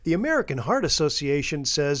The American Heart Association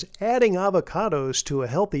says adding avocados to a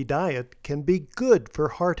healthy diet can be good for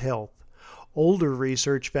heart health. Older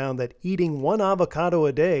research found that eating one avocado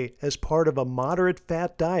a day as part of a moderate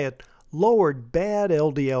fat diet lowered bad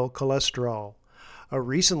LDL cholesterol. A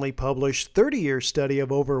recently published 30-year study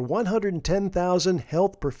of over 110,000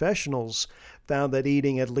 health professionals found that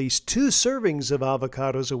eating at least 2 servings of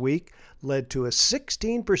avocados a week led to a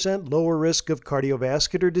 16% lower risk of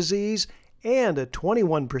cardiovascular disease and a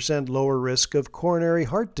 21% lower risk of coronary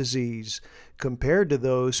heart disease compared to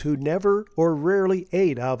those who never or rarely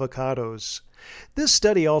ate avocados. This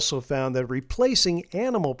study also found that replacing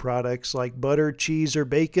animal products like butter, cheese, or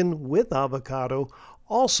bacon with avocado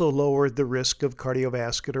also lowered the risk of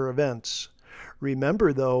cardiovascular events.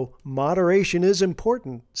 Remember, though, moderation is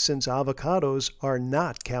important since avocados are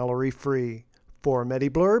not calorie-free. For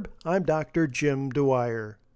MediBlurb, I'm Dr. Jim Dwyer.